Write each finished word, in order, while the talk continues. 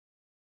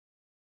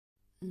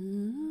我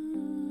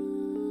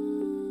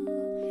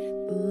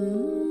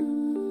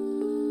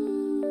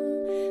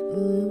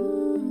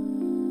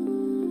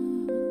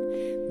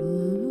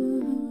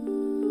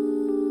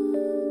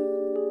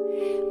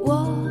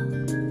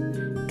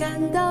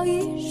感到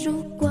一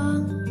束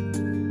光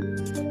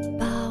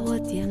把我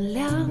点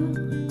亮，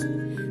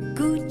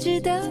固执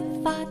的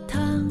发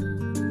烫，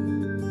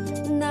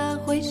那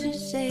会是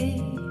谁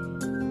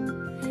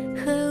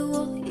和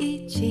我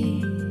一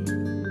起？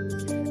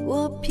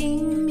我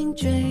拼命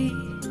追，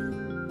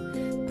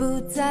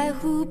不在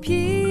乎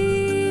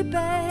疲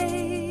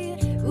惫。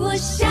我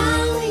想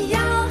要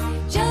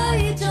这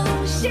一种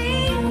幸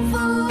福，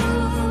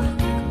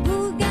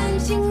不甘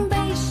心被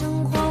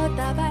生活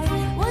打败。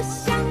我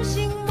相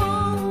信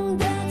梦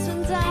的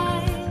存在，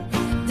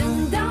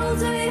等到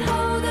最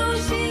后都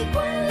习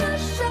惯了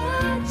奢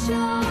求，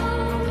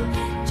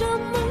这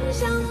梦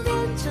想变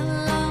成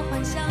了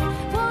幻想，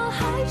我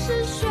还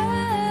是学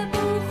不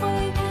会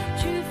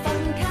去放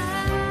开。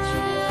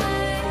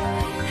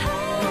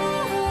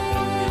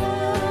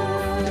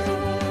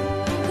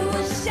我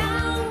想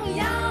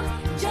要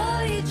这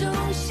一种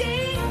幸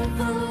福，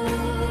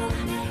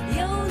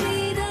有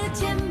你的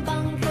肩膀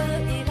可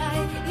依赖，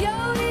有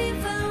一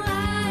份爱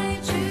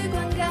去灌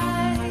溉，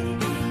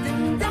等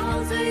到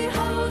最后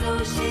都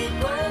习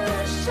惯了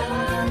奢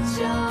求，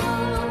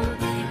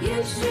也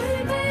许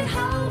美好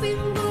并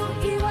不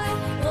意外，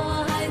我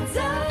还在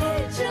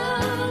这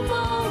梦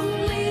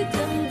里等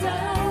待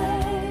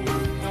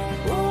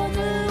我的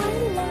未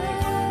来，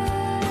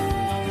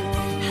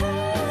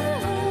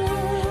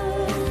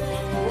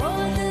我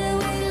的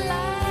未来。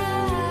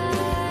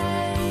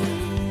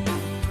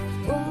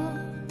我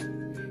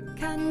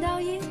看到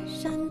一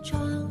扇窗，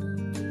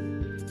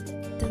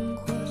灯火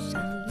闪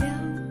亮，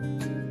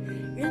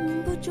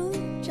忍不住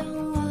张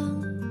望，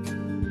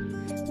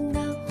那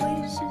会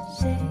是谁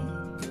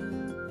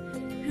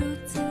如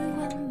此完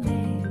美？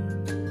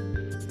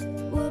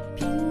我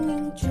拼命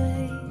追，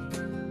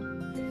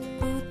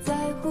不在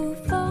乎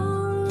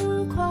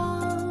疯狂。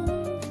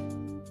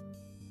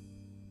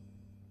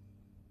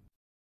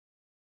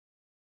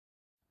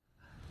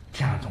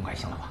这样总该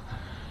行了吧？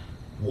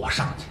我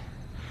上去，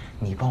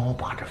你帮我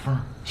把这风，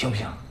行不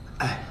行？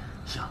哎，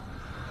行，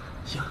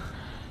行，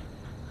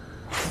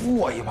扶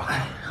我一把。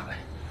哎，好嘞。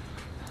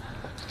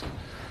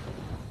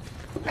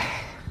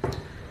哎，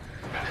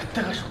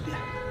这个手电，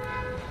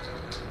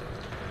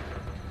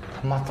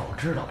他妈早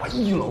知道把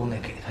1楼那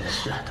给他就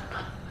是的，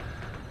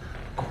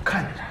给我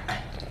看着点。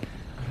哎，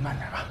你慢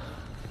点啊。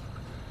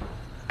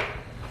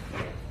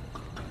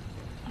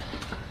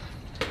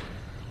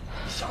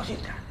小心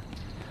点。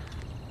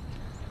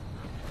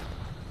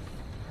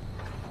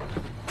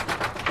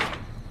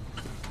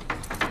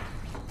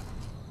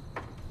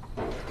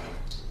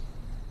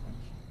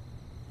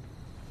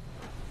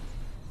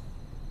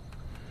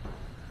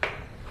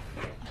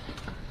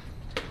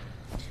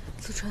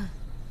思川，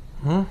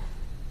嗯，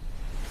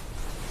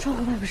窗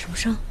户外边什么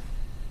声？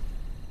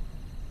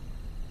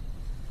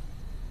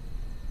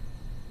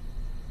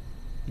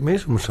没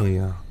什么声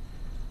音啊。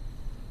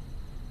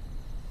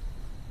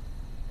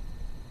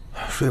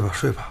睡吧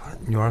睡吧，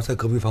女儿在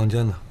隔壁房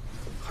间呢，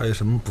还有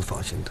什么不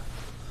放心的？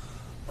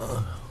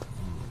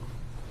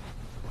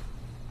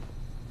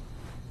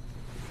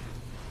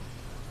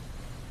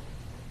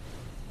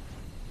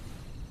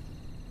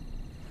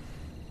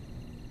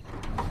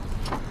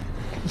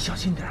你小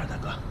心点啊，大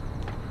哥。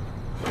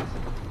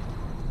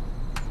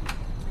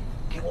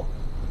给我，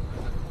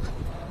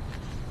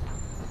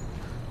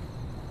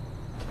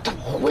怎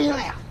么回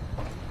来呀？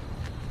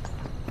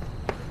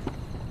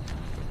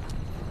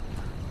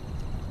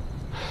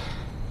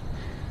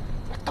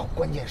到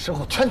关键时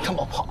候全他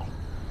妈跑了。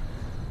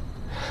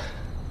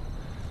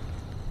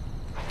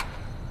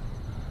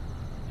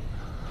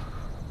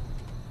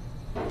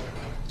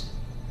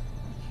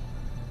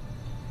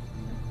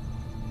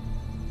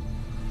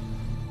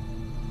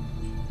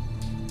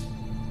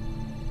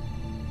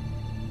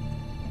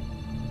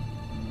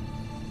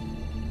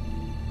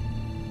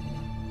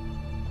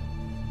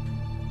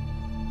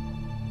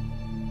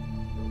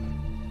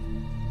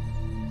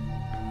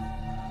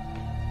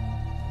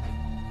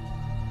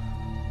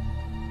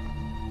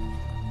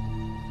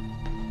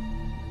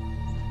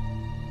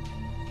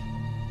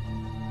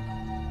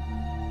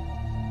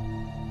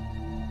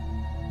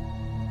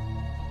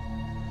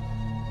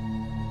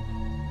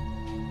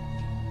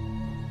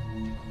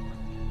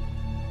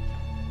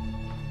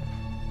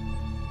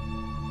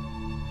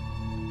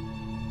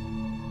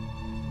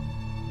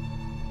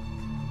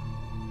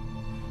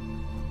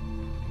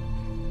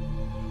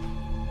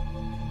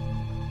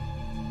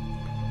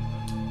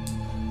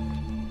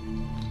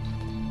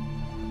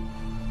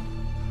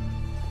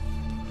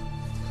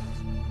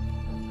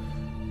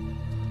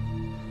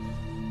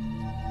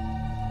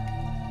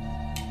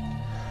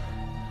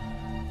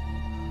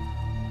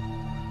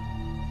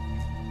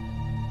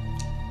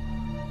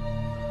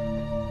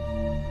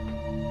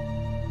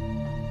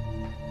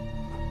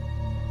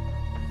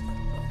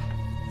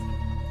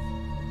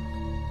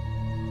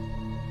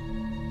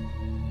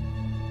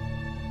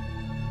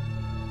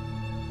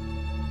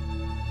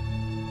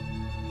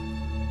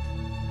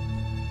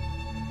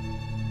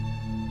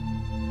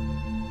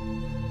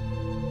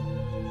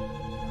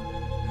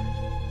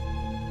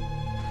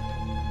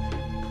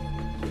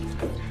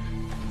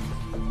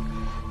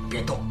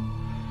别逗，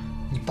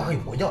你把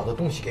我要的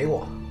东西给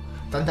我，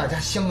咱大家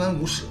相安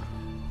无事。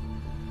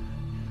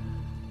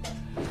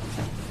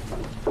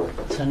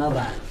陈老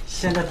板，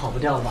现在跑不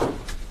掉了吧？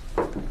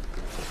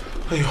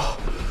哎呦，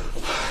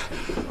不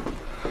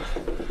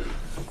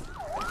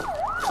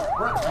是，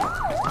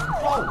你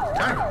抓我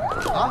干什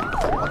么啊？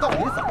我到底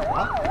怎么了？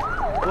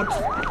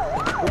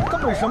我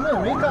根本什么也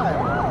没干呀！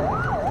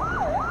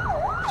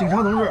警察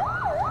同志，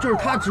就是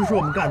他指使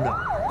我们干的，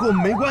跟我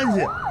们没关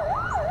系。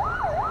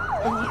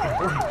不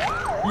是，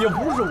也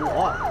不是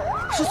我，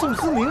是宋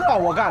思明让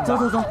我干的。走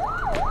走走。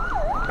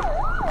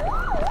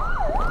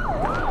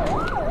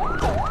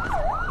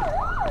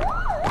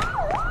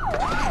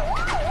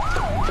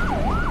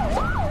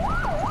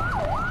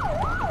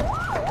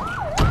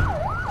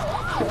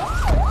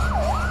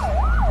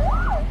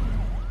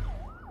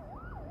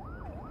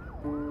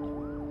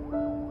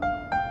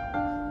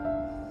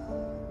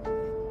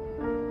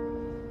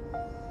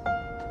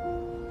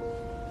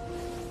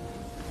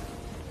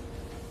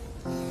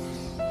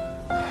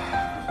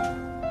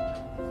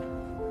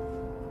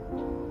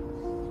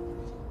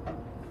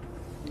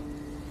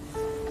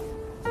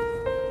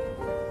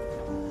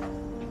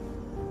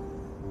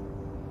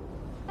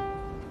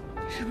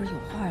是不是有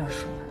话要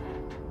说？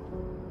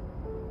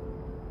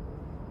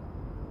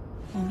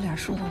我们俩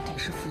说到底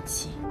是夫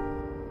妻，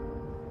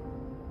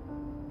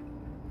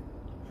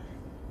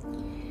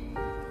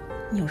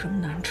你有什么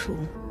难处，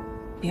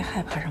别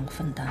害怕让我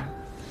分担。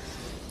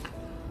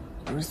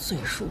不是岁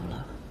数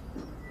了，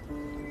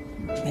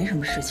没什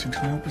么事情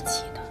承受不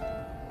起的。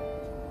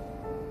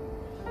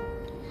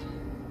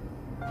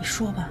你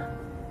说吧。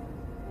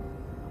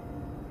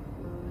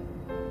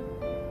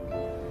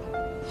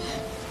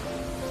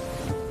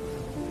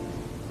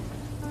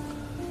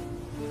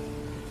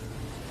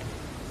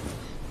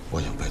我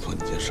想拜托你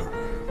件事儿。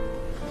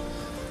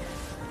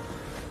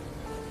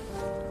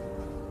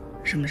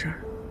什么事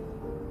儿？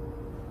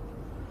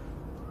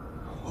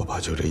我怕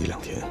就这一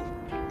两天，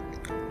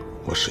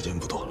我时间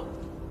不多了。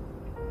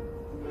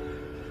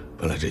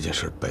本来这件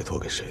事拜托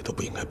给谁都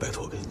不应该拜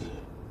托给你，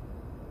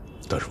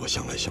但是我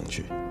想来想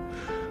去，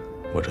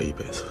我这一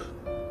辈子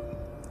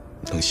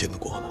能信得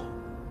过的，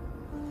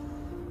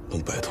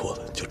能拜托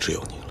的就只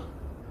有你了。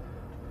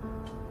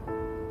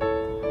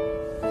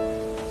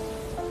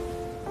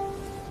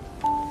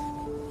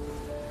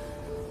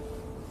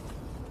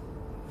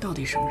到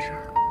底什么事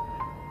儿？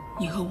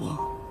你和我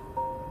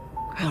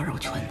还要绕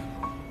圈呢。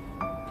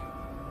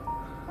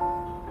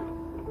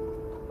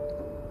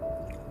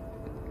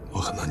我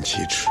很难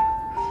启齿。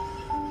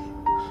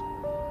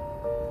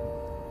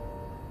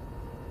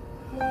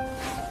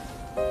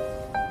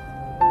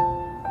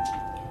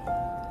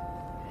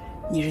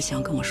你是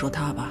想跟我说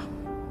他吧？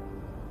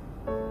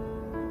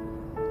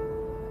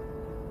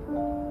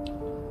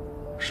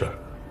是。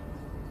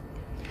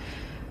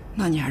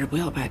那你还是不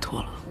要拜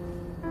托了。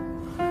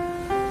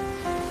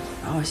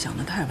把我想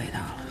得太伟大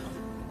了。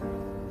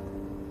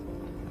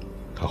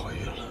她怀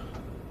孕了，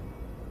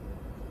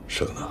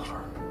是个男孩。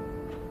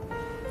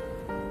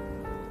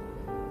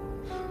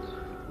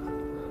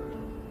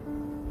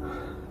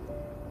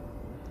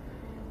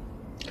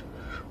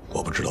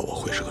我不知道我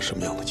会是个什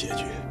么样的结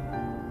局。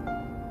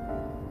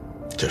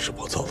这是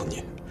我造的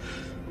孽，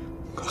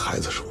可孩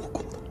子是无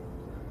辜的。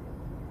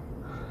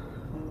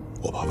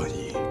我怕万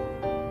一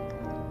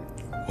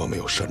我没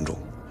有善终，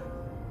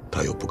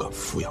他又不敢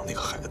抚养那个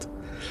孩子。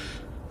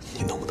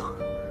你能不能？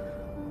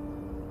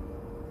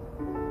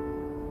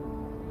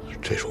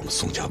这是我们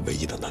宋家唯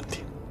一的难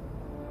题。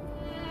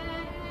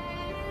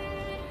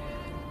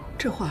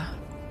这话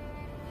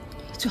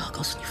最好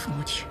告诉你父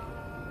母听，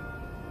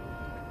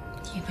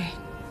因为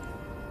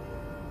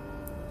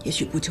也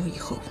许不久以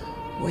后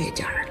我也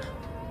嫁人了，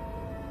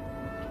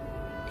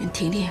连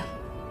婷婷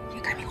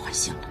也改名换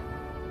姓了。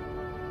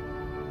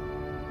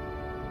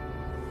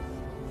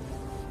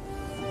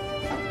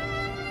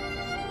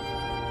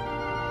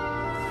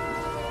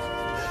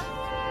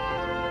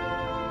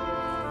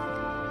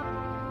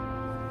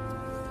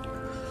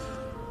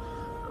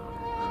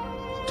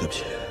对不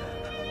起。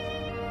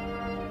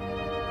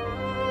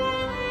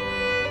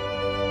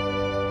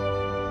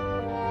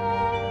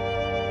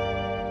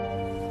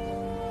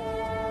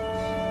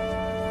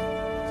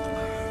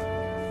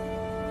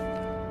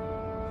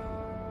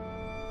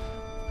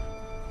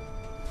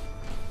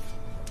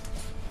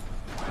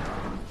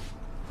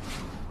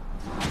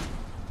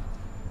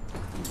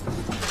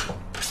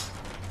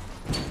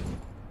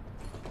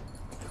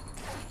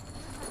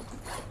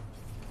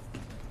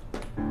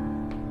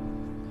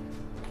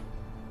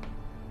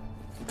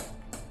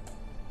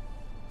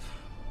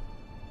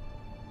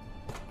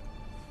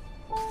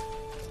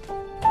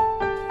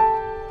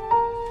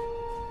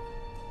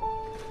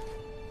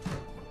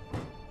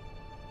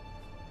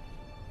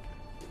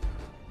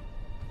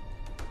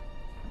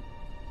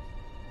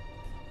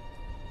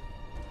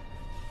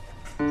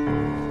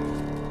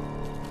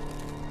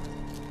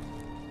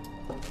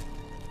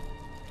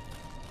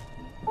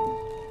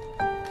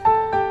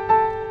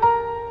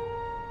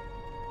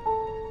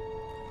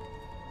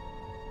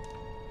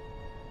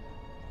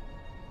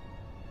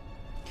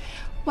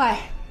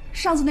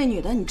上次那女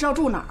的，你知道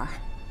住哪儿？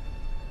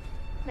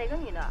哪个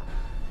女的？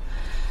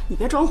你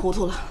别装糊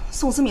涂了，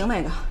宋思明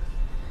那个。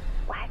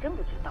我还真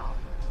不知道。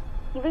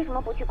你为什么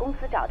不去公司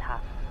找她？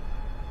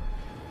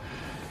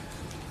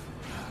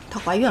她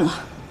怀孕了。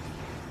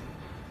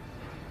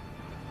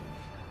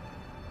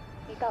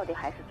你到底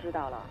还是知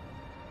道了。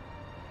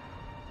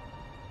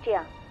这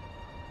样，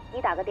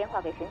你打个电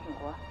话给沈醒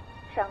国。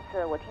上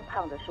次我听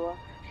胖子说，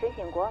沈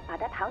醒国把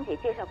他堂姐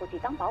介绍过去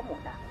当保姆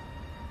呢。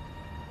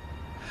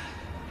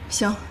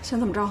行，先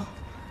这么着。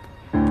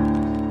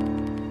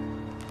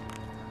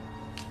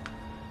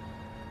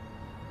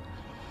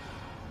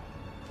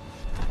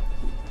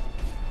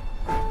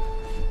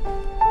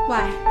喂，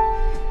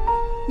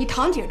你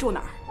堂姐住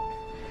哪儿？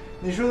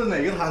你说的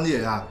哪个堂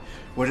姐呀？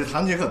我这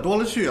堂姐可多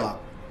了去了。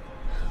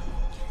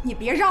你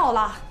别绕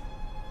了，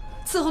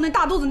伺候那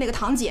大肚子那个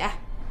堂姐。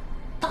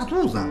大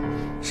肚子？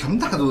什么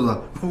大肚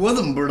子？我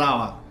怎么不知道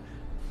啊？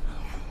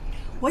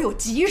我有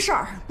急事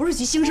儿，不是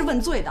去兴师问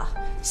罪的。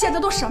现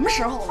在都什么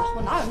时候了，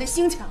我哪有那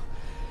心情？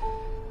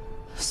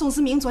宋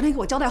思明昨天给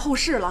我交代后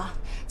事了，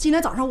今天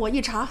早上我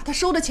一查，他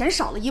收的钱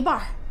少了一半，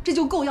这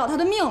就够要他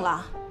的命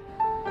了。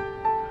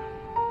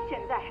现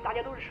在大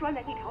家都是拴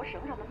在一条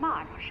绳上的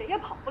蚂蚱，谁也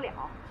跑不了。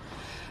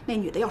那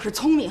女的要是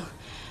聪明，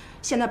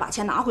现在把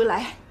钱拿回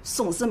来，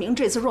宋思明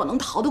这次若能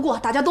逃得过，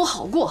大家都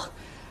好过。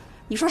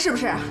你说是不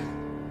是？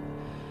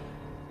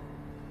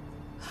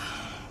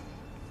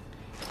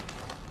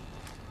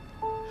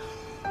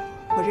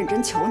我认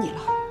真求你了，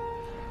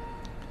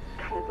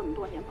看在这么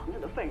多年朋友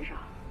的份上，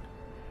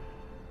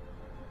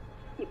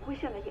你不会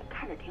现在眼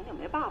看着婷婷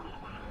没爸爸了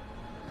吧？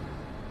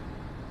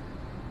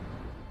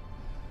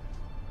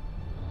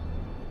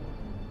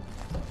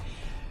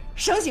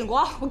沈醒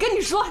国，我跟你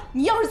说，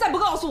你要是再不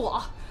告诉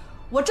我，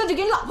我这就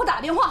给你老婆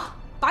打电话，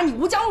把你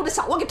吴江路的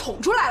小窝给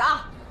捅出来了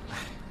啊！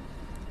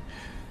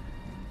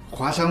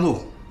华山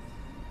路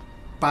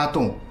8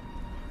栋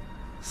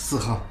4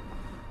号。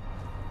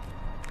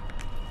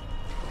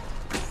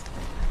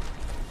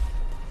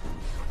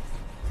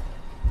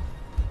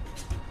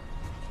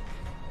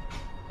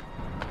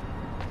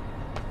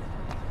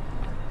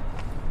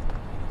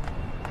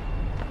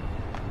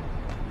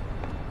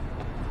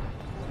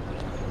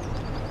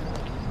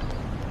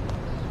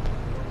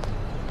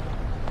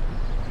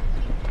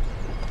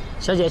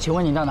小姐，请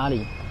问你到哪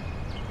里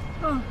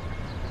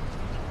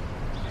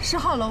10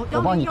号楼。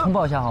我帮你通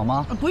报一下好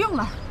吗？不用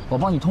了，我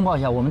帮你通报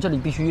一下，我们这里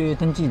必须预约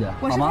登记的，好吗？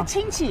我是他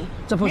亲戚，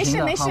这不行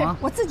的，没事，好吗？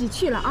我自己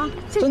去了啊。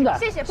谢谢真的，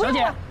谢谢，小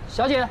姐，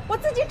小姐，我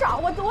自己找，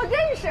我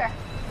认识。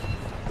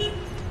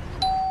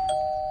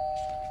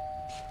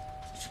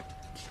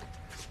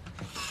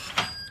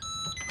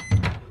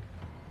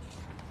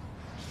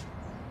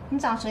你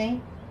找谁？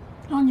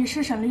哦，你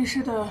是沈律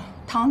师的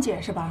堂姐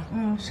是吧？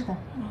嗯，是的。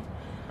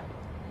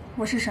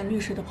我是沈律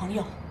师的朋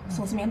友，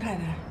宋思明太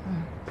太。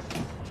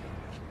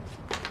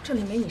这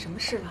里没你什么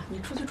事了，你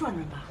出去转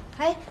转吧。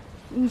哎，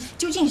你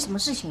究竟什么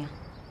事情啊？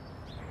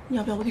你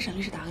要不要我给沈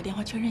律师打个电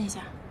话确认一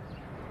下？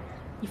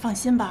你放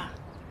心吧，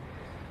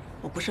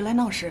我不是来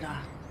闹事的，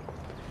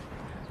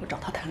我找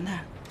他谈谈。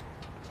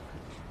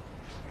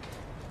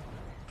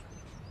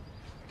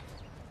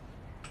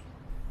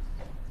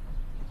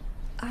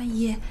阿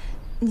姨，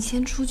你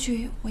先出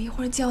去，我一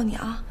会儿叫你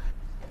啊。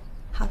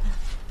好的。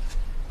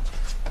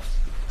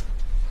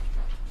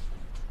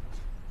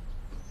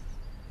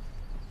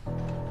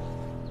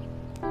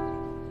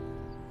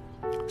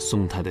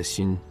宋太的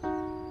心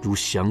如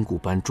响鼓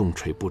般重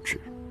锤不止，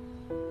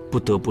不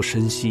得不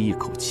深吸一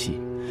口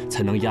气，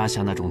才能压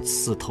下那种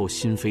刺透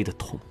心扉的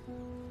痛。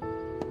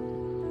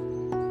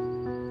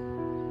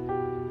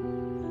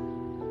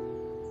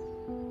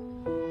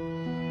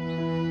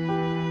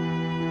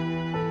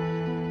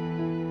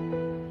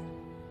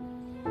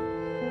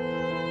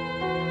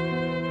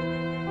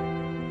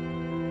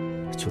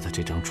就在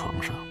这张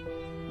床上，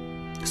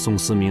宋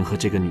思明和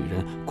这个女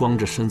人光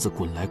着身子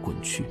滚来滚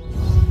去。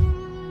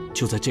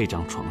就在这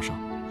张床上，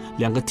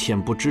两个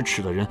恬不知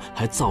耻的人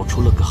还造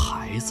出了个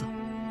孩子。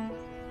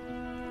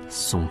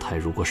宋太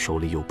如果手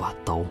里有把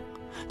刀，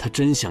他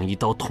真想一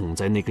刀捅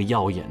在那个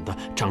耀眼的、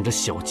长着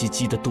小鸡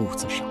鸡的肚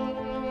子上。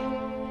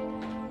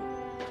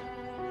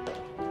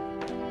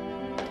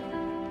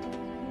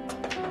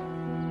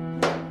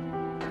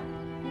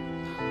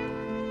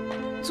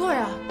坐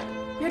呀，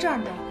别站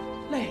着，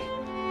累。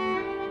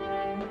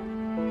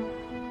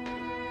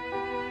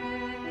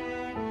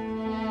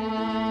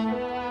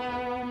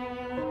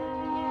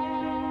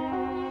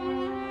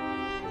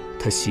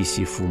他细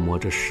细抚摸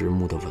着实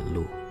木的纹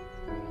路，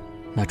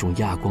那种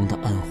亚光的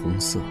暗红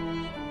色，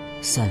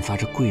散发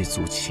着贵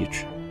族气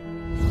质，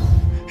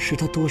是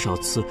他多少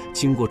次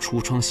经过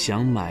橱窗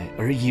想买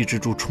而抑制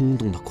住冲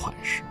动的款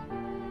式。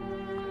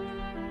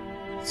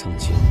曾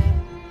经，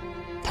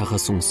他和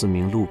宋思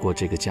明路过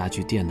这个家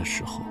具店的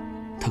时候，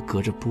他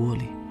隔着玻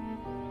璃，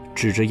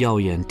指着耀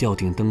眼吊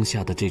顶灯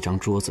下的这张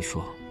桌子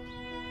说：“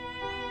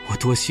我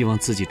多希望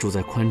自己住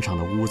在宽敞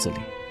的屋子里，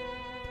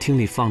厅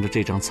里放着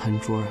这张餐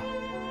桌啊。”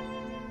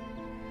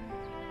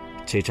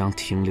这张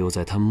停留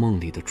在他梦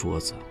里的桌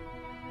子，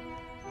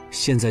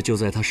现在就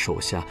在他手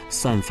下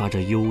散发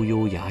着幽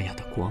幽雅雅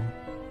的光。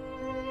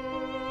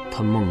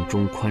他梦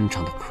中宽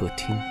敞的客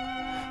厅，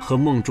和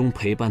梦中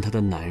陪伴他的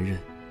男人，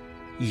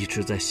一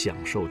直在享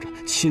受着、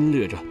侵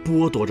略着、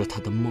剥夺着他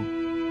的梦。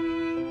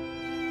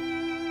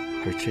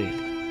而这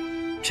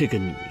里，这个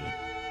女人，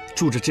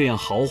住着这样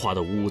豪华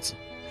的屋子，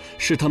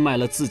是他卖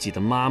了自己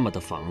的妈妈的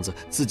房子、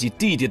自己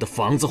弟弟的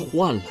房子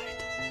换来的。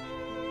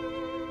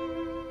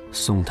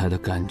宋太的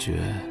感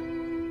觉，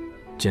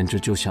简直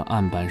就像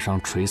案板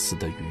上垂死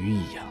的鱼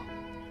一样，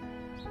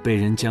被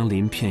人将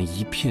鳞片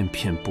一片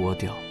片剥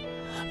掉，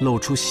露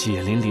出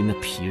血淋淋的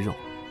皮肉，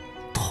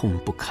痛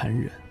不堪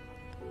忍。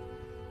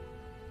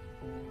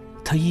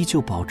他依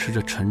旧保持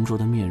着沉着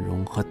的面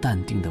容和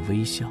淡定的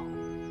微笑，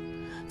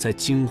在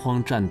惊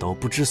慌战斗、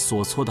不知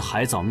所措的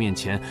海藻面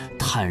前，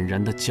坦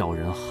然地叫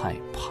人害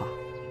怕。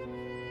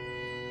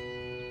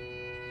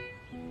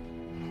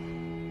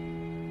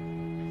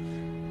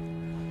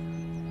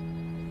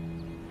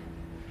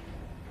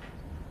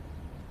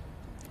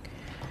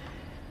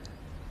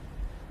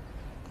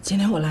今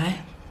天我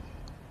来，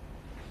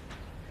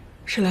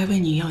是来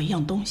问你要一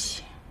样东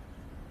西。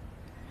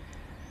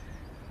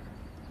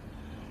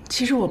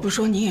其实我不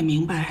说你也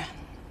明白，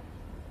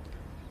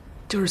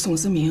就是宋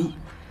思明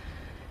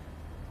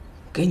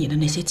给你的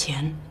那些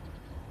钱。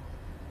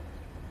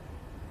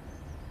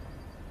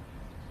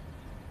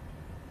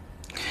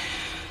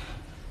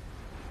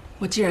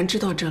我既然知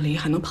道这里，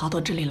还能跑到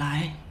这里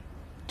来，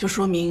就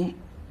说明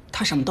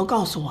他什么都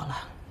告诉我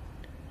了。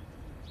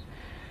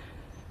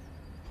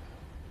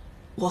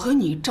我和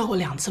你照过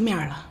2次面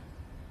了，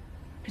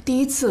第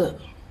一次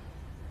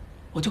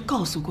我就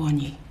告诉过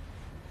你，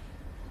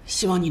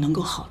希望你能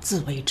够好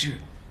自为之。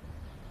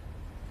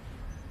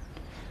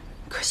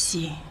可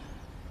惜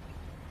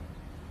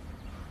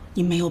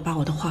你没有把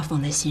我的话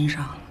放在心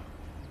上。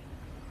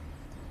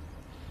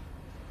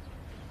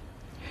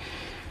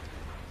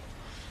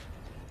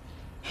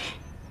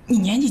你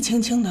年纪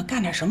轻轻的，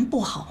干点什么不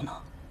好呢？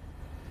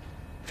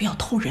非要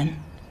偷人？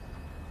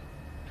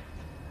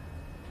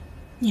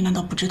你难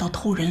道不知道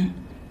偷人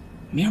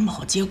没什么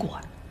好结果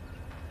啊？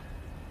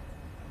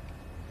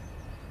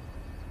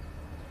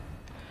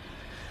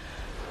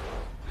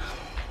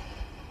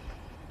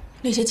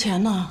那些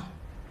钱呢，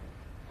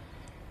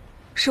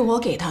是我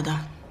给他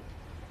的。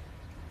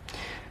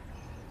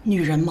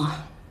女人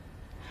嘛，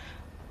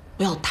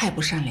不要太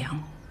不善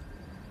良。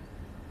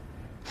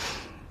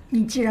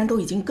你既然都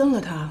已经跟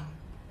了他，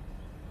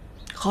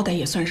好歹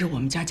也算是我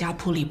们家家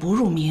谱里不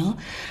入名，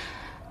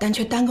但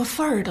却单个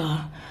份儿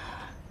的，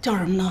叫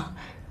什么呢？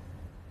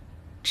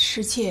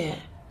侍妾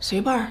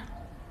随伴儿。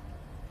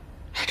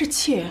哎，这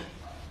妾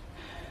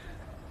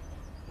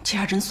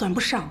还真算不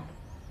上，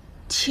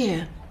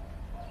妾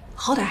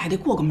好歹还得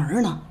过个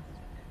门呢。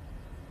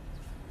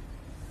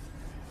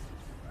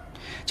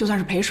就算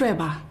是陪睡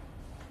吧，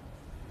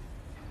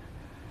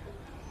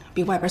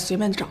比外边随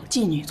便找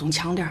妓女总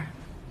强点儿，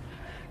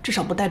至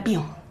少不带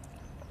病。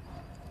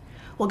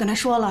我跟他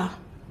说了，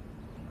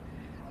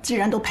既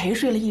然都陪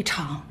睡了一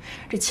场，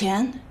这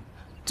钱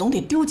总得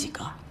丢几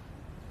个。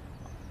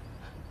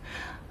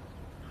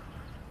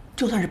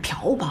就算是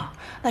嫖吧，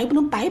那也不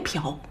能白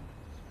嫖，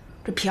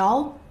这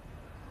嫖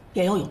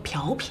也要有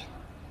嫖品，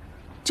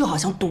就好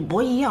像赌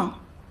博一样，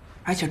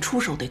而且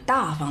出手得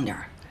大方点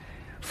儿，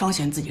方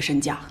显自己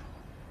身价。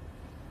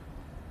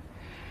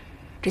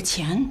这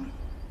钱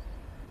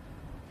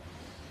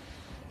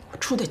我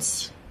出得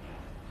起。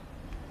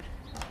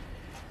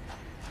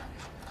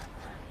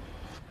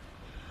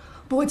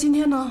不过今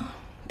天呢，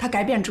他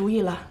改变主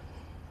意了，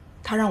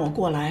他让我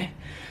过来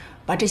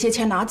把这些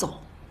钱拿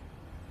走。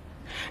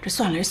这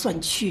算来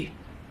算去，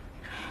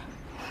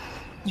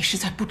你实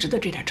在不值得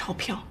这点钞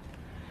票。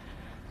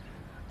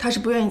他是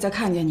不愿意再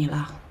看见你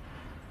了，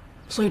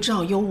所以只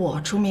好由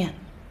我出面。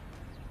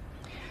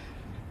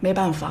没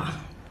办法，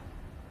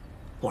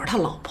我是他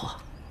老婆，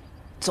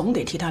总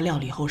得替他料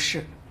理后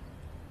事。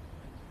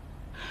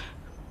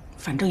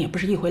反正也不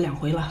是1回2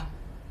回了。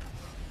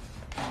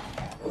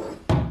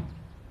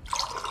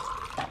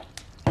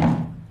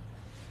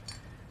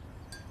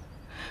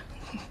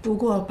不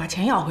过把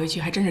钱要回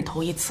去还真是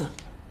头一次，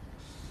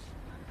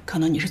可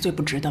能你是最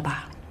不值得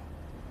吧。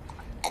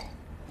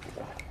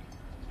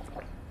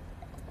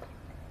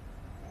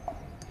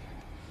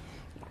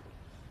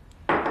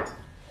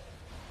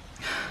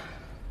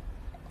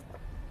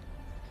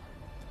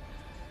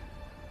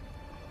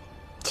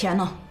钱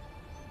呢？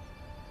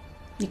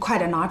你快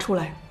点拿出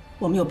来，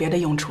我们有别的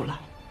用处了。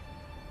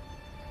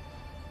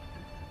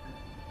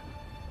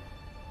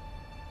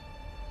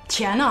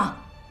钱呢？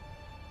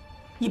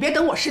你别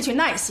等我失去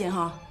耐心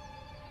哈！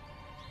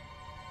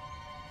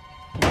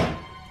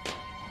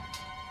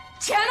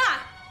钱呢？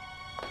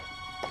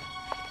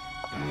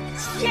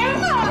钱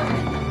呢？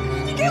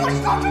你给我说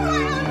出来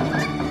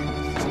啊！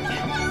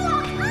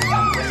要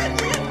不是你，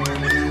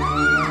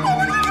我不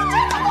知道这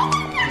怎么会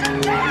变成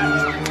这样。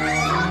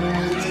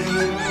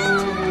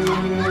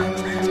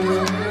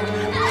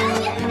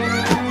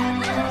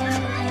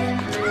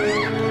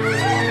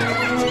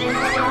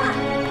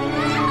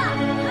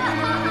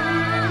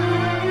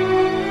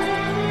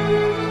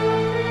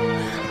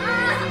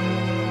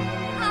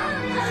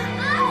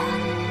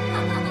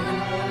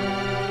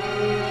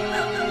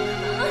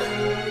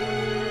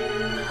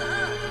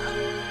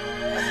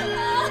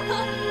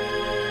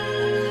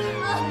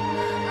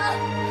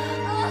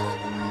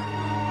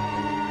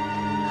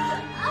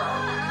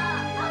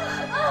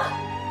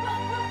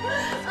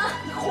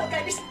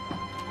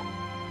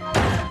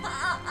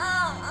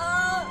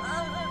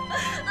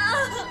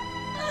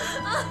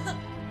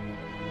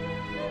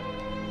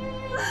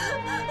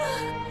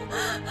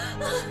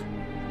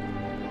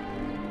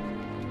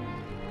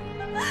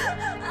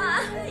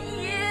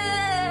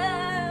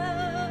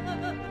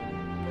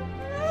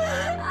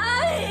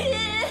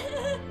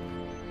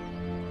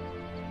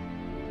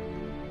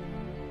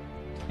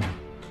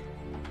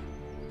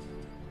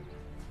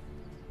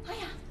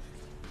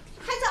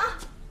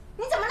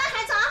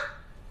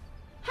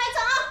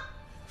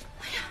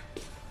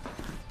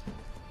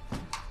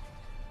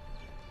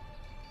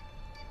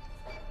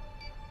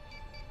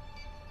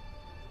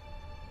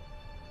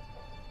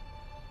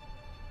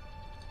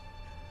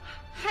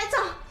海藻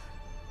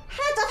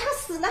他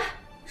死了。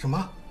什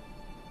么？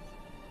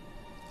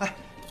哎，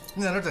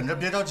你在这等着，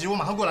别着急，我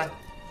马上过来。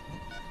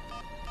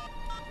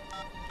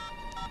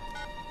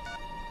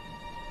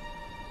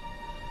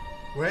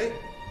喂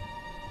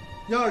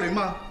，120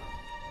吗？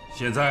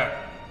现在，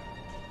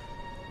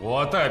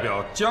我代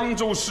表江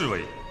州市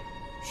委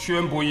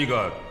宣布一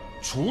个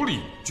处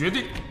理决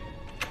定：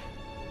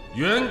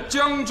原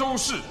江州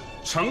市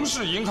城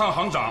市银行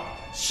行长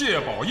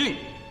谢宝应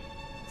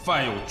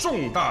犯有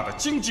重大的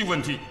经济问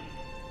题，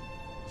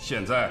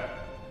现在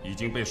已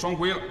经被双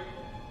规了。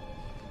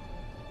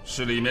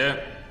市里面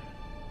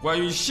关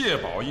于谢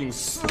宝应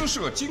私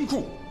设金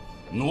库、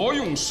挪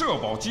用社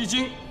保基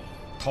金、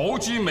投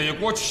机美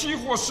国期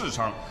货市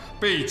场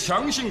被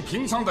强行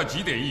平仓的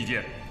几点意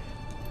见，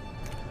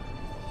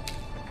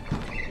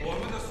我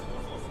们的所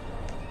作所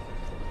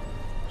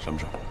为。什么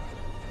事儿？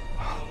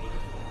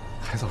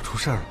海藻出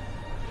事儿了。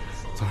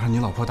早上你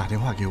老婆打电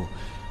话给我，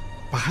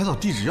把海藻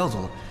地址要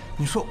走了。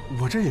你说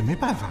我这也没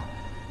办法，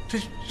这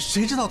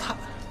谁知道他？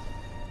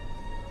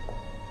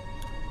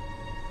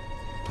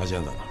他现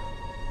在在哪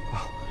儿？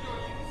啊，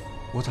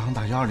我早上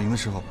打120的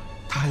时候，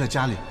他还在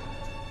家里。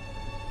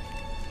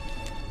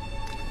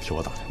替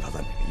我打听他在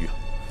哪个医院，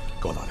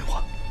给我打电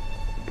话。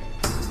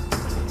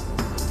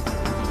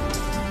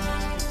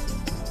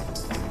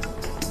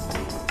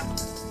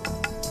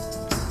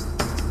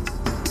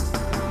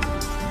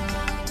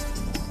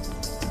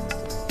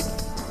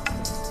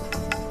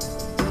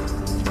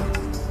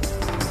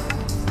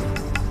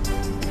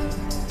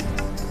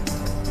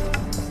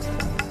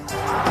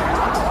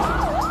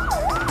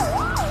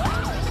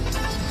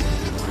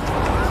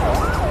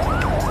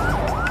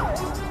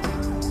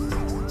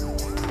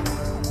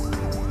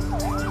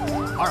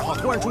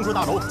突然冲出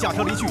大楼，驾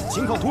车离去，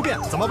情况突变，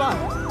怎么办？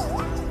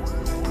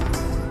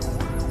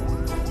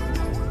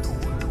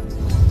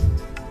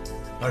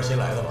他是新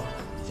来的吧？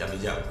以前没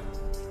见过。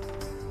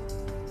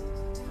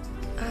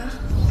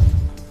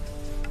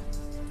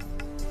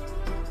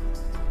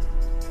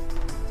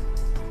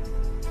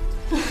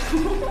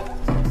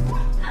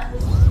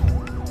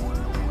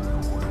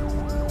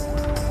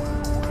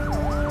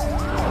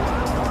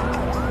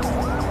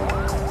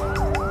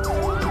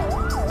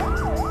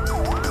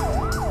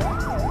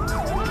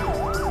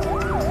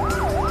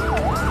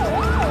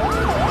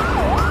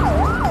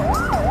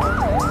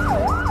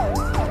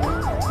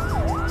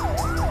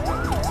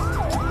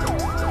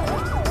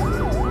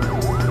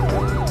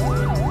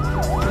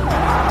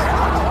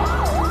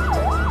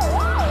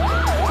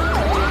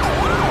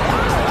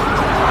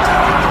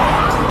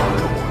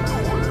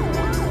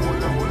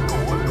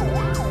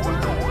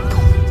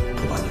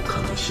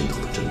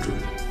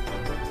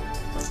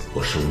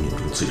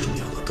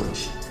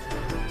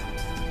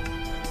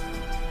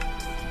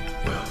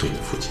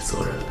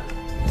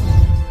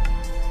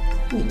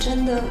你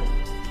真的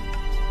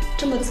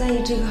这么在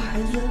意这个孩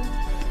子？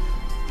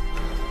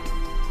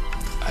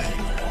爱一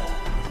个人，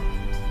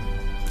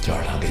就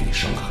让他给你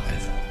生孩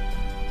子，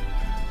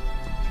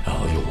然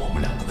后用我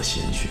们两个的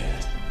鲜血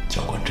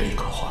浇灌这一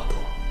颗花朵，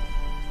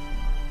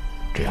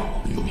这样我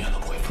们永远都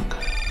不会分开。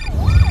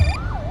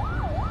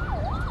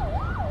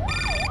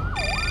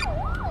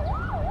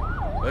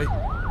喂，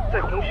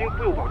在红星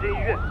妇幼保健医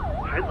院，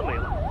孩子没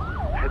了，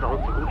海藻的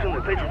子宫正在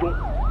摘除中。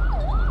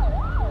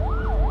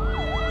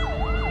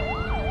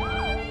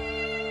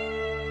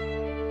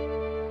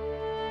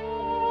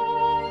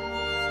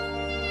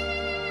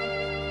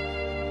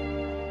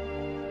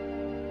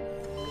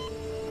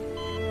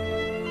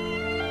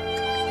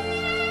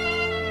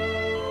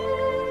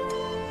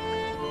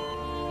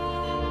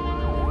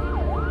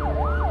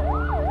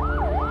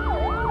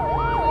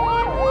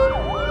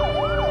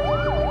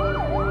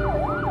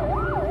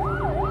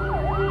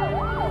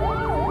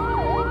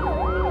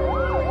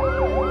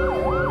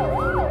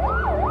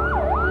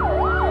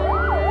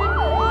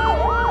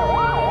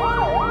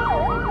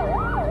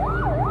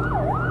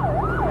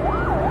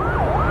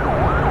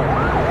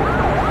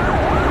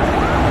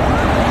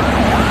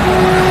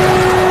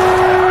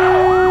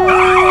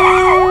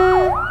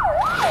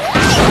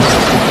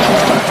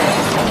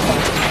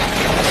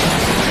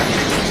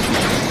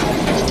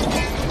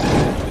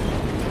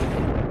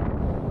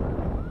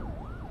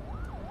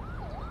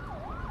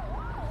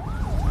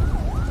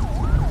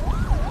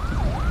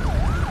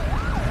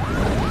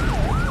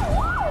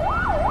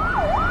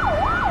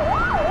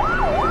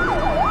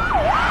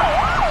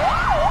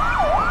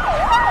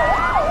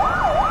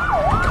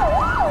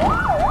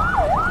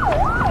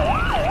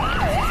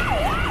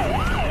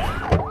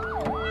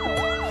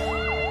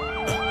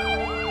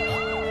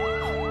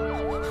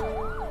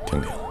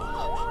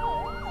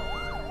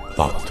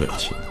爸爸对不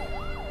起你，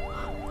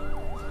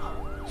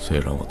虽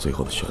然我最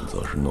后的选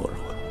择是懦弱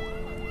的，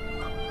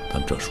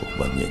但这是我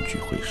万念俱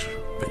灰时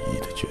唯一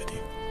的决定。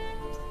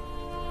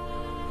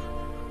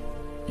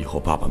以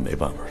后爸爸没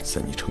办法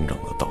在你成长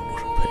的道路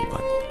上陪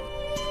伴你了，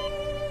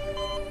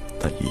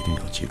但一定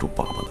要记住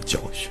爸爸的教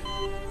训，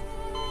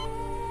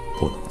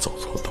不能走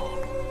错道路。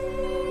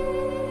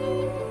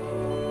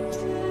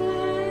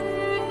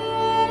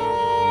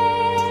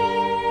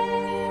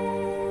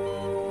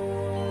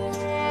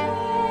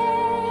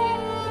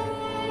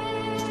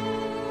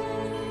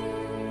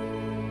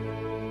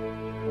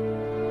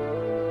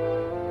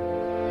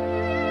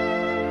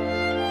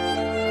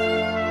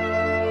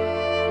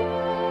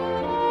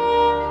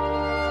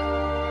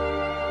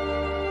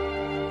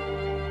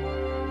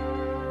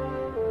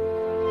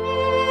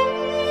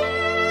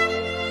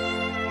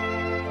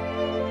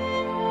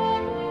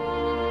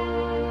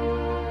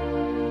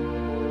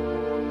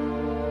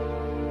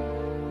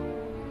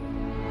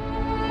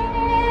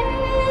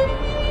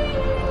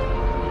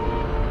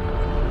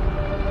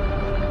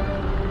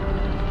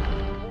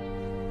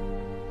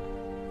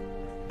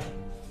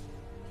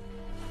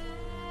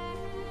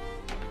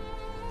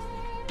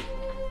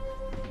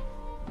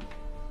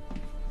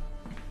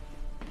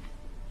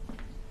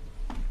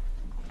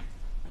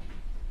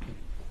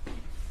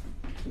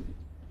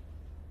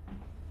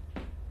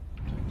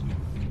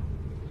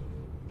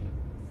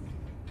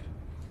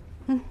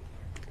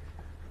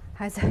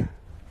孩子，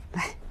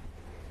来，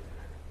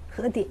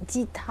喝点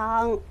鸡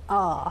汤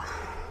哦。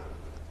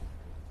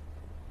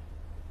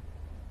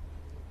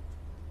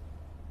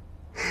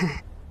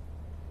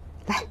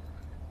来，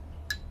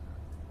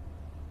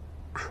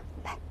啊，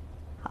来，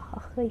好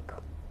好喝一口。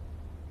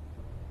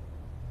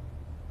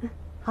嗯，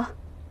好。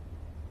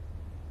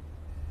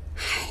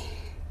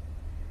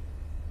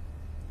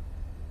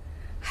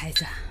孩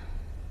子，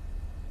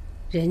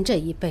人这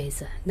一辈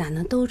子哪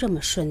能都这么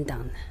顺当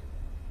呢？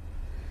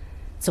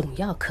总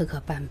要磕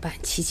磕绊绊、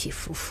起起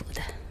伏伏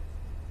的。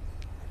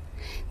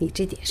你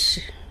这点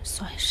事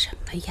算什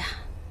么呀？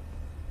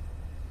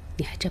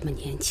你还这么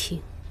年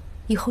轻，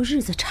以后日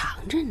子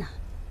长着呢。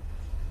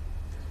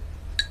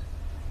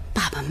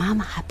爸爸妈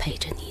妈还陪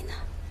着你呢，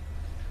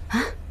啊！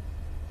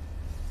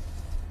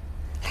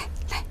来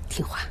来，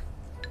听话，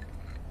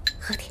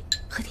喝点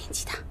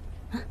鸡汤，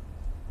啊！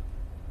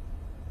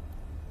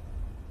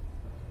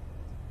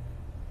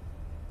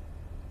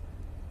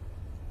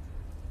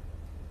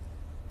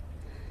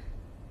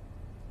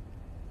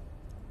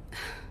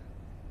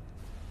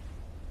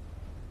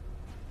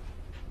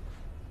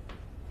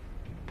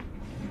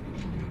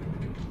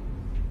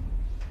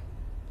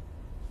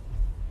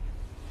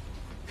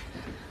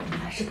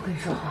还是不跟你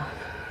说话，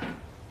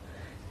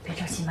别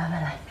着急，慢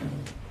慢来。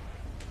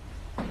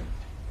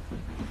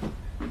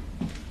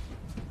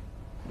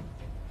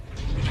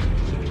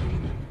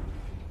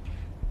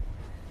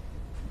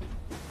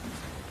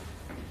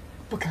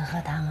不肯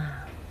喝汤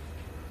啊？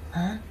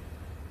啊？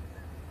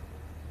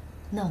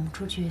那我们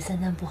出去散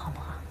散步好不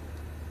好？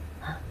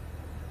啊？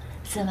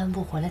散完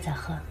步回来再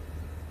喝。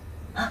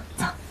啊，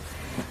走，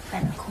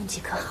外面空气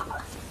可好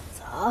了，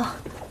走。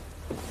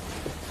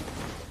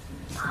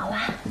好了，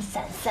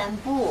散散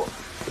步，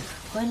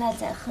回来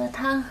再喝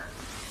汤。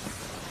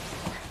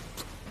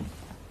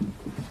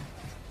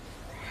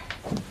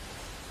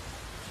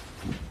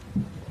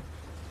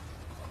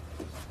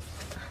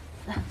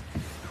来，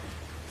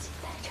自己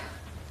带着。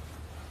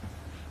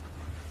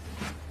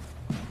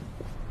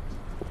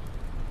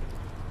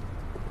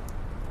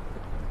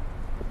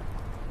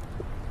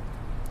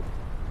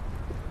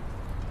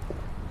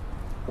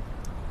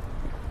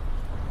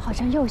好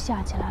像又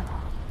下起来了。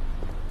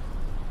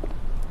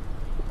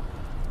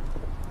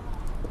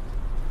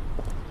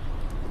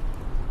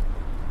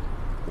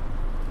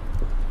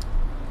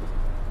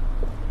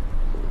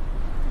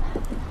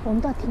我们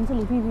到亭子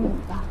里避避雨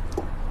吧。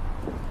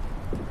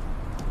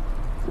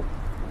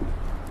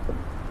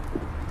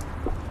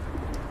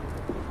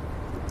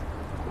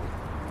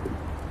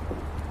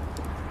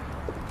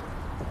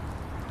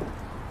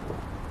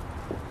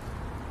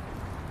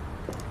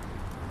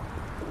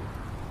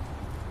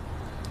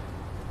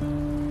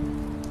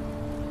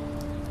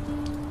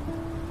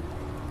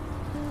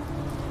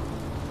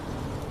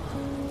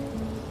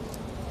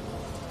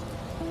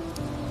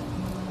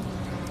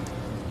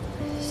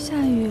下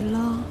雨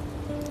了。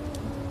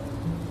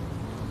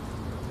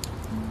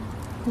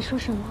你说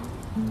什么？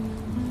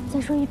再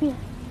说一遍。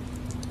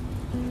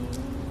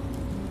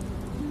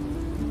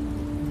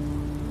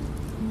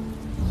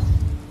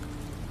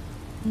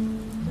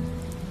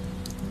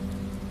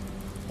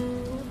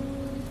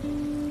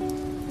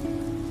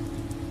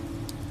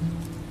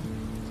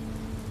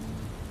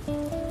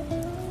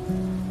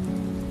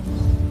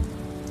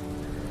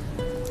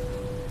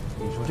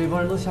你说这帮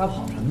人都瞎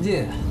跑什么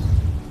劲？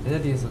人家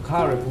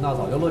Discovery 频道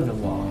早就论证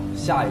过了，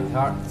下雨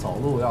天走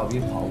路要比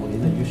跑步淋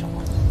的雨少。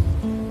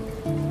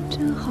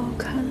真好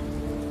看。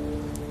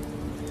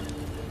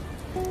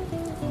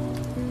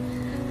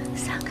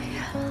3个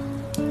月了，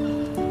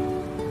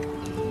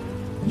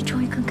你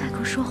终于肯开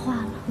口说话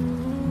了。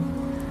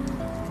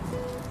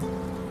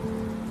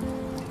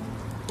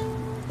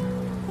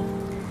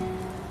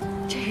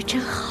这雨真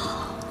好。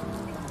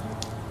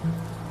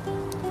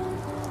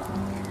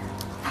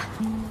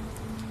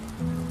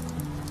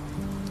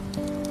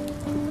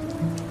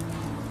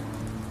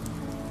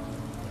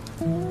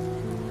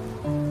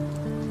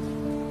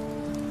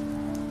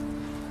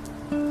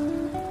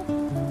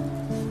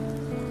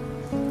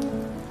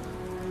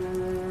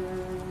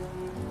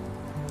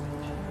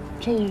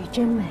这雨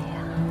真美啊！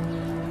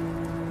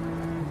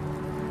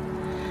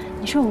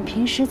你说我们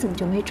平时怎么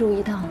就没注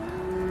意到呢？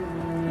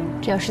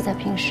这要是在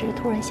平时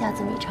突然下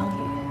这么一场雨，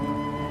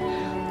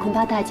恐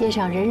怕大街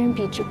上人人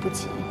避之不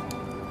及。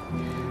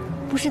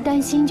不是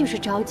担心，就是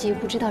着急，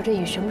不知道这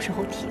雨什么时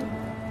候停。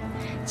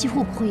几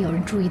乎不会有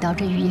人注意到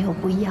这雨也有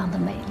不一样的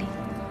美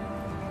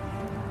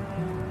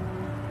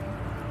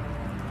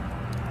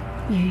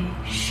丽。雨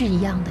是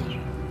一样的雨，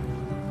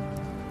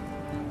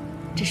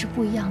只是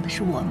不一样的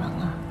是我们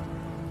啊。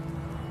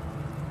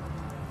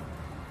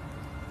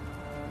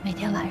每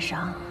天晚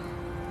上，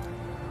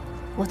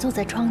我坐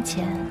在窗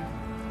前，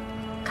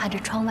看着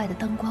窗外的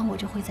灯光，我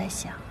就会在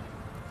想，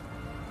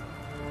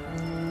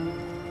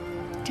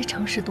这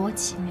城市多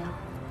奇妙，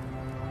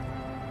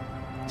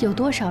有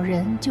多少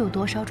人就有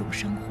多少种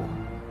生活。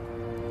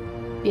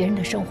别人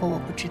的生活我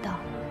不知道，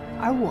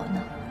而我呢，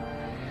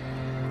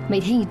每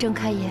天一睁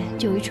开眼，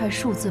就有一串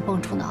数字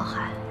蹦出脑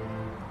海：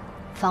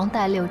房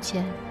贷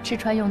6000，吃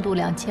穿用度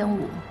2500，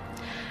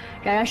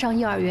然而上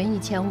幼儿园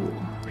1500，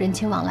人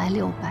情往来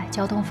600，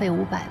交通费580，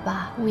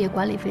物业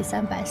管理费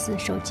340，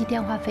手机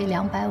电话费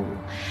250，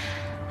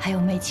还有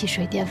煤气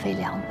水电费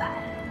200。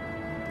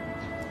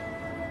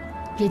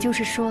也就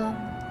是说，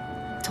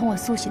从我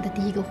苏醒的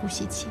第1个呼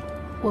吸起，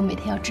我每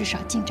天要至少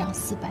进账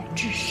400，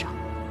至少。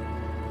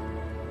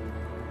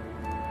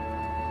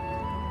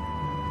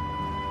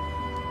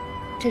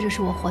这就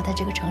是我活在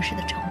这个城市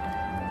的成本。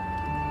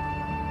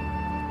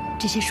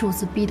这些数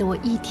字逼得我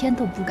一天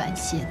都不敢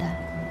懈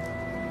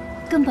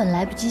怠，根本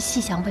来不及细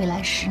想未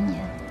来10年。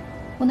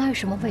我哪有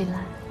什么未来？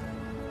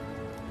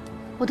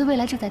我的未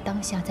来就在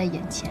当下，在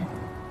眼前。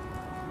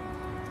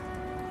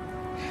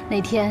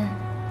那天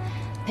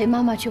陪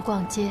妈妈去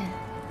逛街，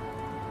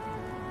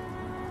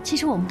其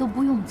实我们都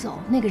不用走，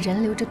那个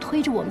人流就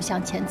推着我们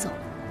向前走。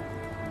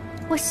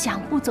我想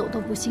不走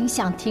都不行，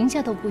想停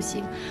下都不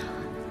行。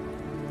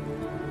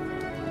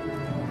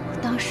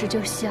我当时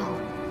就笑了，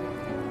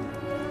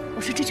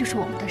我说这就是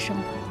我们的生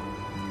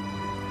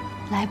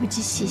活，来不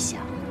及细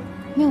想，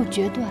没有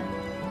决断，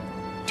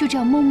就这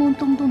样懵懵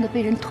懂懂的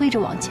被人推着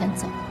往前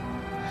走。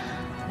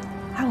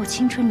而我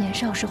青春年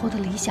少时候的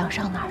理想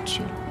上哪儿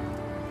去了？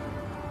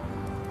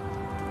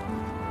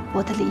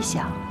我的理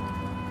想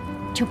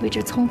就被这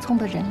匆匆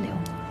的人流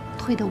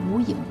推得无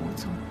影无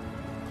踪。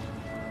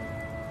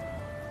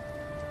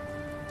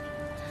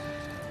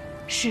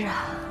是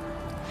啊，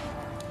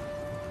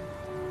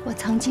我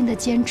曾经的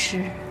坚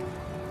持、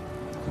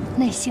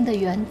内心的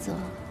原则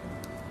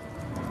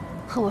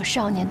和我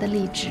少年的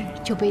励志，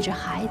就被这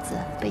孩子、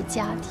被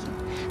家庭、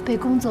被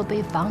工作、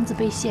被房子、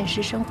被现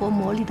实生活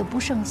磨砺得不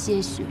胜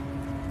些许。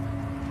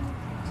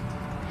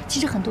其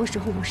实很多时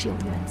候我是有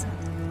原则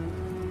的，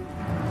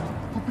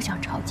我不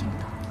想抄近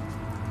道，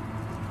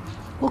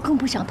我更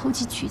不想投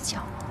机取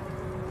巧。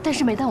但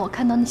是每当我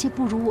看到那些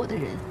不如我的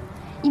人，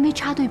因为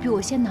插队比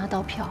我先拿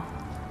到票，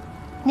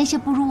那些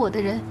不如我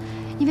的人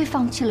因为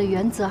放弃了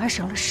原则而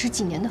省了10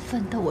几年的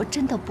奋斗，我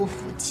真的不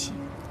服气。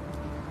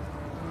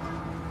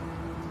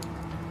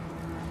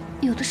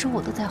有的时候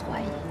我都在怀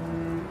疑，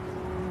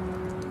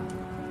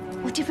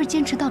我这份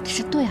坚持到底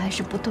是对还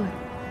是不对。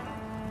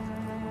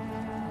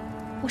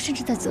我甚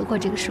至在责怪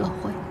这个社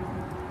会，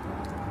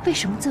为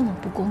什么这么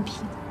不公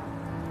平？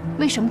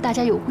为什么大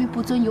家有规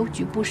不遵、有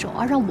矩不守，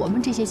而让我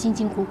们这些辛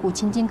辛苦苦、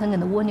勤勤恳恳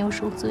的蜗牛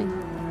受罪？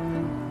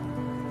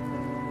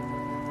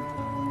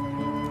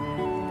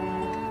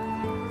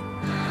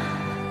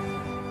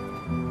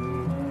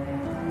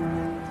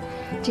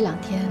这2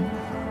天，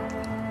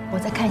我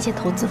在看一些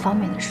投资方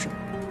面的书。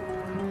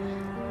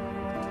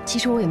其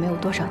实我也没有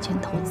多少钱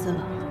投资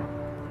了，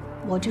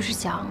我就是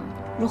想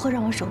如何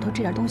让我手头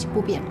这点东西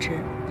不贬值。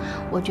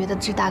我觉得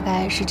这大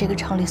概是这个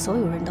城里所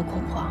有人的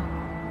恐慌，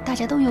大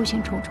家都忧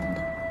心忡忡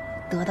的，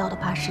得到的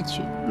怕失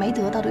去，没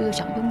得到的又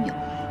想拥有。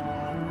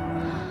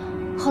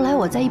后来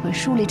我在一本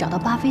书里找到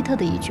巴菲特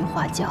的一句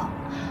话，叫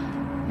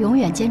“永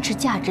远坚持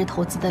价值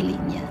投资的理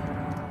念”。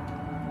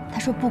他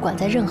说，不管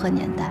在任何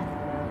年代、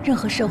任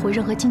何社会、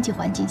任何经济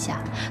环境下，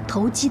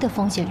投机的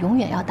风险永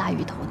远要大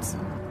于投资。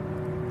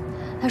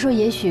他说，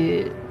也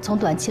许从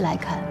短期来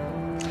看，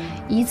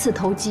一次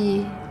投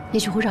机也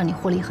许会让你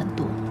获利很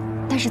多，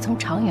但是从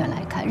长远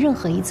来看，任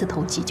何一次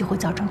投机就会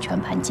造成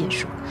全盘皆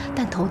输。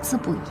但投资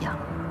不一样，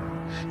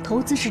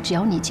投资是只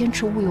要你坚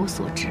持物有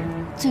所值，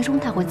最终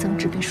它会增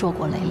值并硕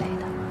果累累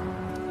的。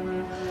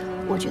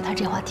我觉得他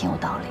这话挺有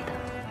道理的。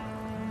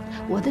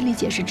我的理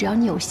解是，只要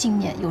你有信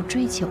念、有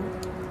追求，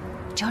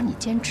只要你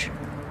坚持，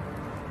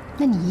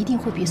那你一定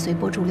会比随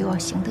波逐流要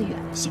行得远、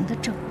行得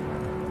正。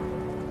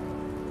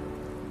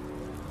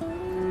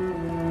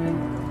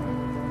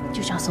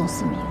就像宋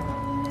思明，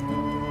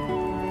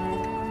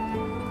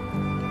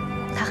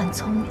他很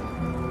聪明，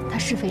他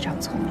是非常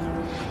聪明，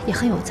也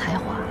很有才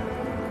华。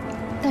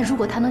但如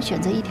果他能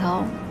选择一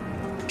条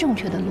正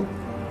确的路，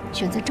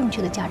选择正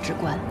确的价值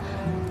观，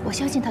我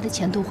相信他的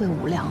前途会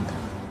无量的。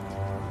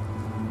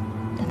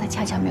但他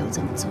恰恰没有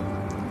这么做，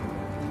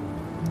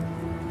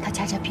他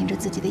恰恰凭着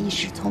自己的一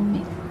时聪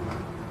明，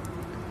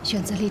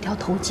选择了一条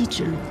投机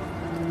之路，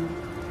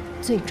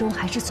最终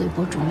还是随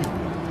波逐流了。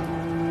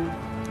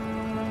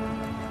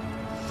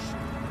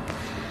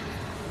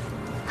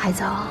海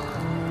藻，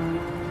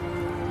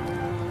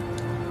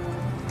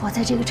我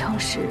在这个城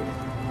市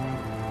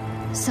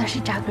算是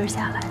扎根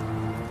下来。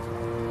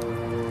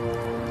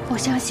我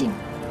相信，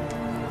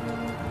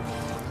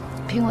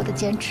凭我的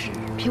坚持，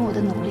凭我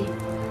的努力，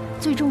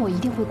最终我一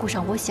定会过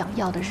上我想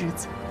要的日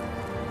子。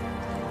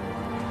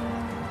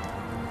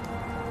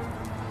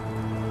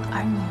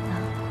而你呢？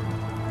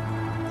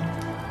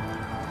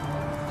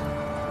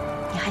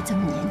你还这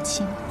么年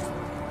轻，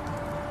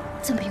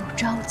这么有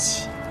朝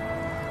气。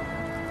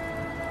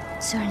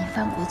虽然你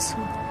犯过错，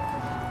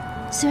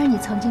虽然你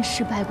曾经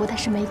失败过，但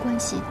是没关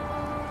系。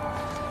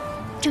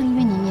正因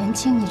为你年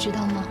轻，你知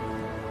道吗？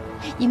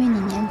因为你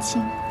年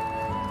轻，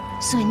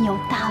所以你有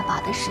大把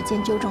的时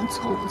间纠正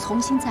错误，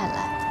重新再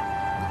来。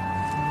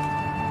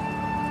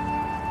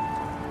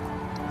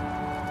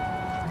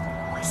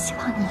我希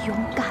望你勇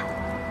敢，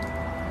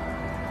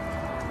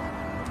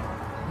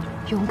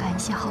勇敢一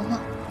些，好吗？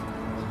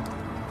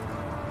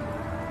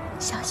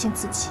相信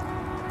自己，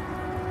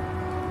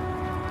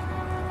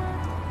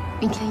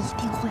明天一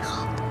定会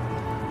好的，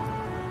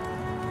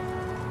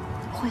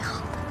会好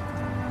的。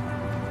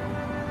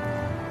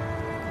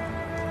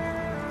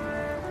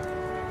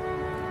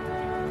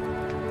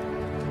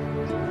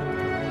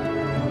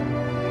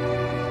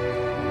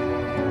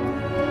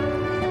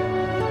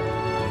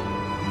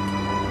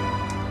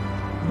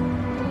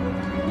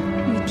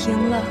雨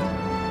停了。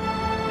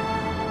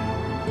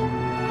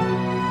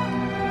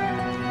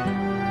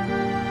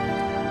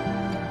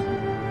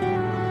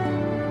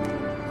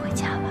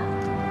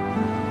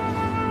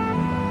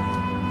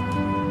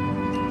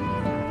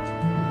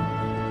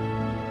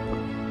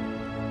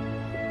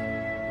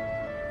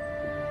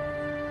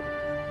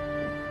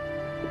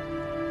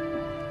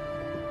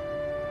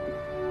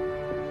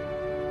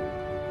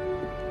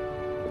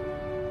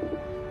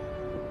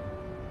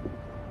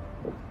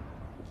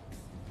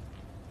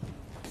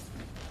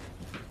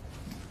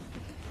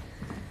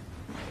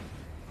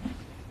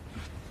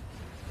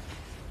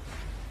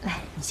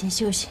 你先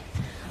休息，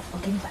我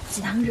给你把鸡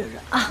汤热热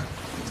啊。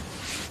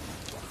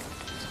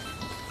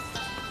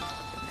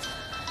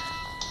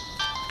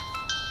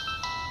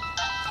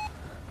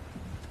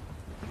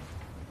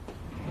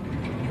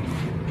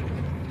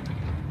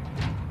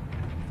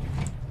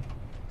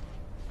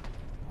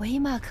喂，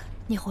马克，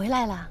你回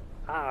来了？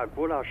啊，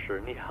郭老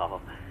师你好，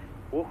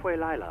我回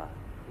来了。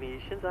你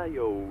现在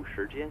有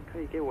时间可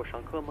以给我上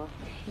课吗？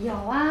有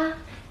啊，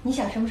你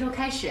想什么时候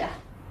开始？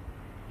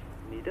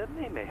你的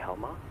妹妹好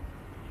吗？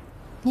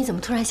 你怎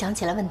么突然想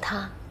起来问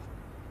他？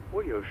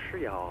我有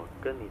事要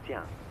跟你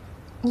讲。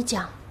你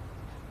讲。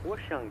我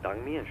想当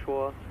面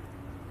说，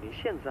你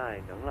现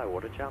在能来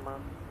我的家吗？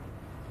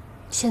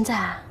现在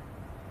啊？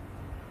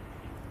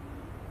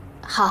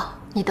好，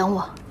你等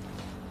我。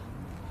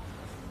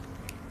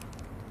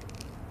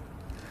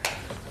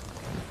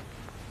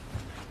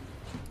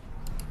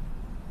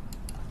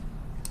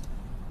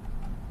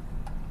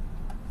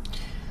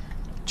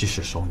这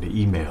是送的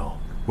email，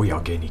 我要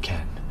给你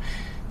看。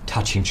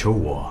他请求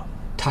我。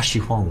 他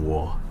希望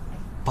我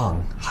帮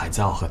海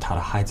藻和他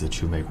的孩子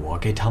去美国，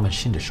给他们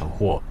新的生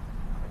活，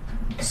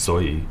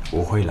所以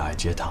我会来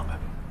接他们。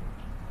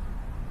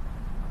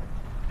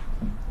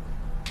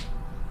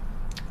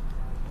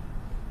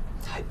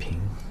海萍，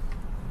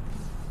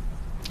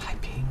海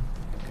萍，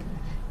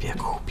别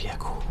哭，别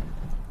哭。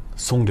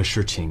宋的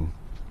事情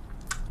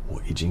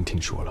我已经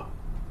听说了，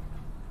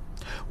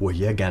我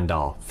也感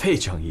到非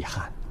常遗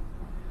憾。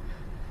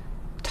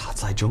他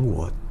在中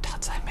国，他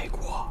在美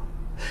国。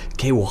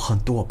 给我很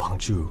多帮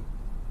助，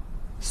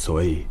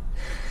所以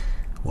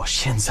我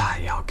现在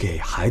要给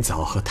海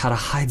藻和他的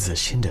孩子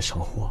新的生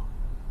活。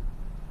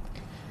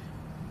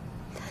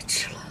太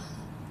迟了，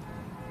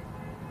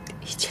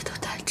一切都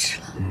太迟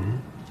了。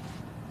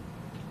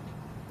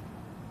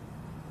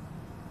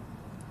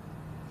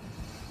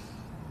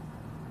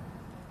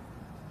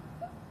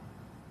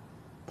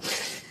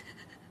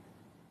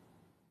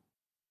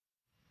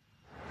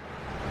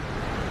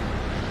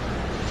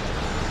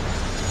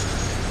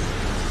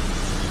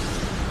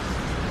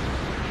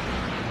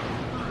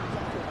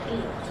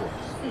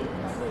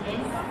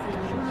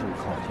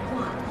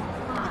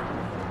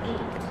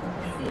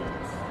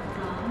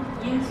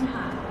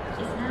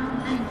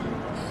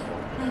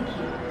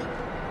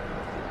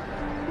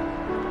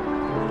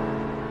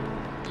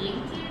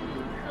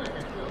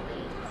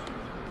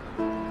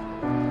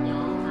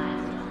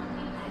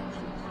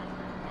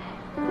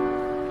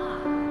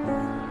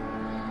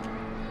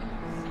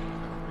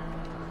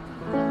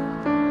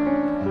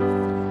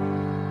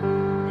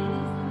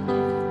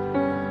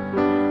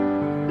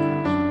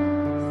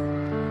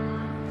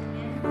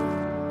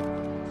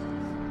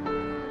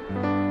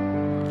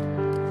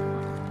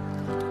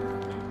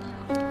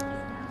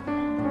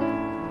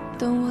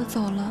等我走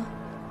了，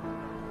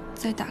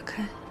再打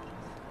开。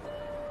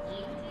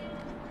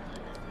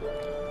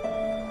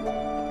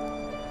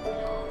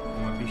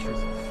我们必须走。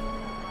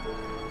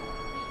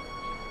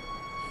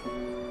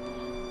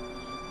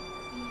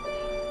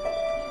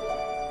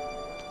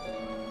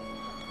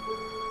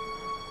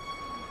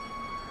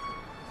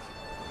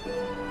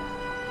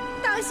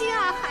当心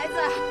啊，孩子！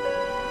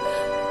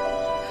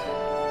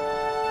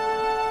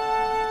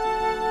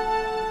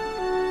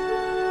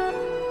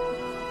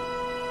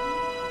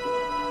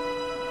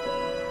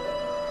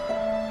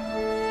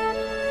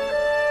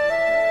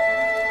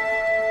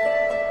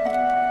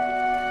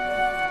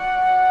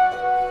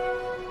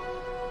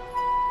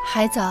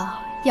 海藻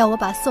要我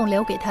把宋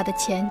留给他的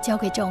钱交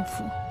给政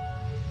府，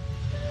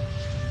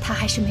他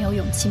还是没有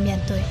勇气面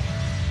对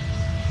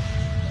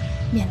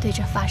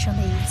这发生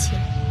的一切。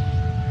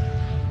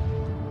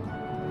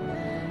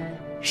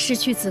失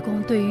去子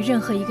宫对于任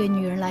何一个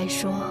女人来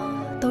说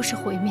都是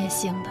毁灭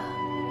性的。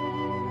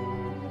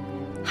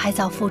海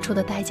藻付出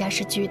的代价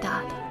是巨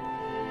大的，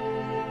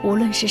无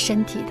论是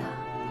身体的，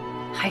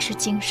还是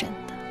精神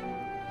的。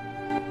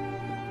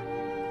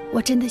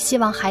 我真的希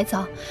望海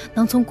藻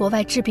能从国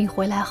外治病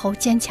回来后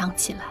坚强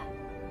起来。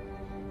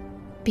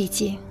毕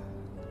竟，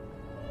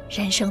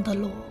人生的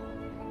路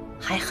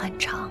还很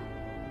长，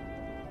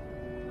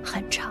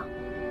很长。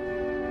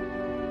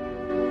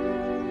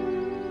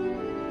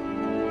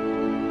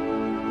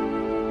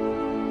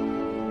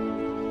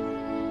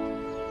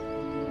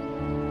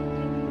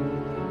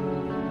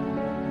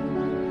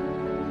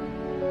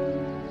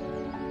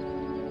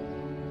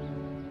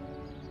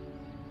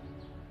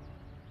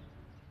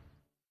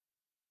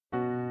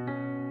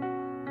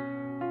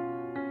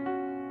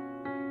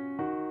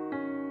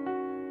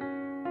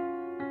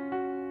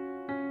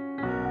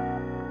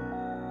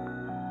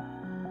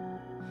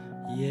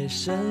夜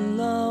深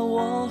了，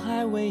我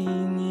还为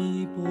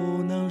你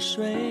不能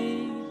睡。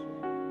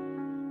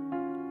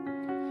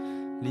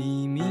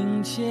黎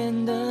明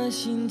前的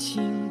心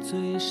情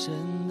最深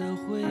的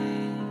灰，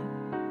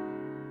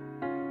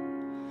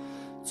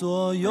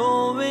左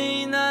右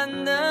为难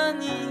的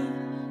你，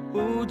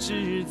不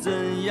知怎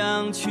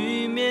样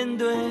去面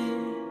对。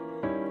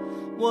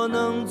我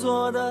能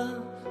做的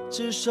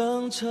只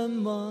剩沉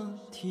默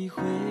体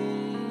会。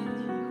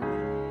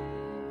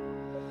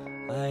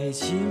爱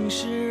情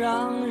是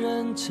让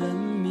人沉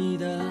迷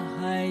的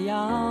海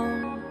洋，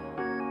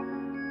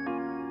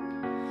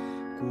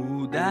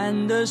孤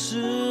单的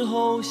时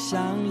候想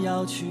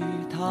要去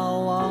逃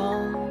亡，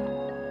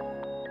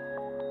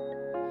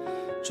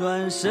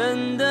转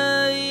身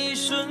的一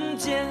瞬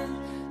间，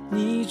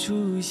你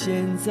出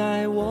现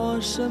在我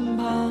身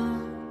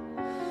旁，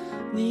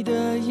你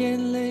的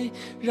眼泪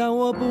让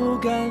我不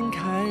敢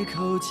开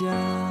口讲。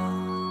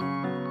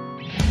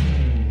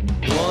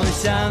我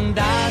想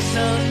大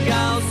声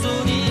告诉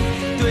你，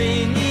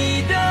对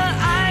你的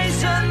爱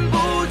深不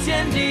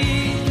见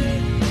底，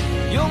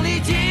用力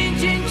紧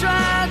紧抓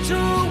住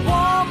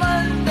我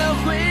们的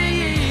回忆，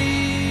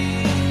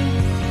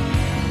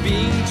屏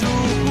住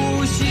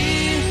呼吸，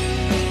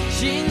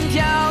心跳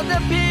的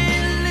频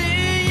率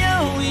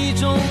有一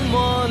种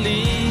魔力，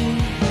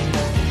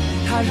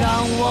它让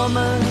我们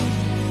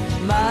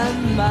慢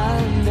慢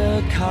地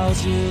靠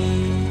近。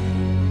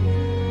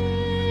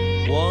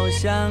我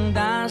想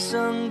大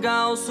声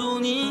告诉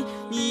你，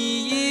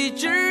你一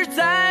直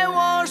在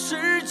我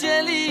世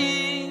界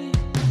里。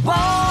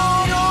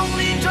用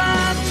力抓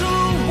住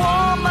我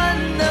们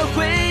的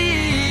回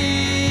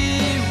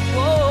忆。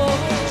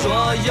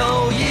说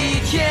有一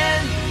天，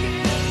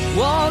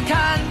我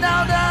看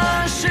到的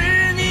是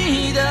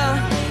你的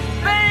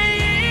背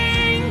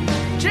影，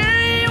只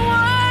因为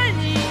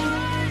你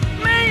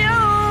没有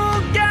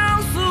告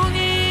诉你，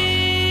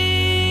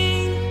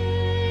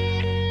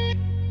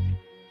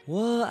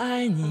我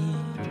爱你，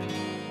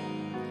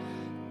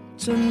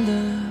真的。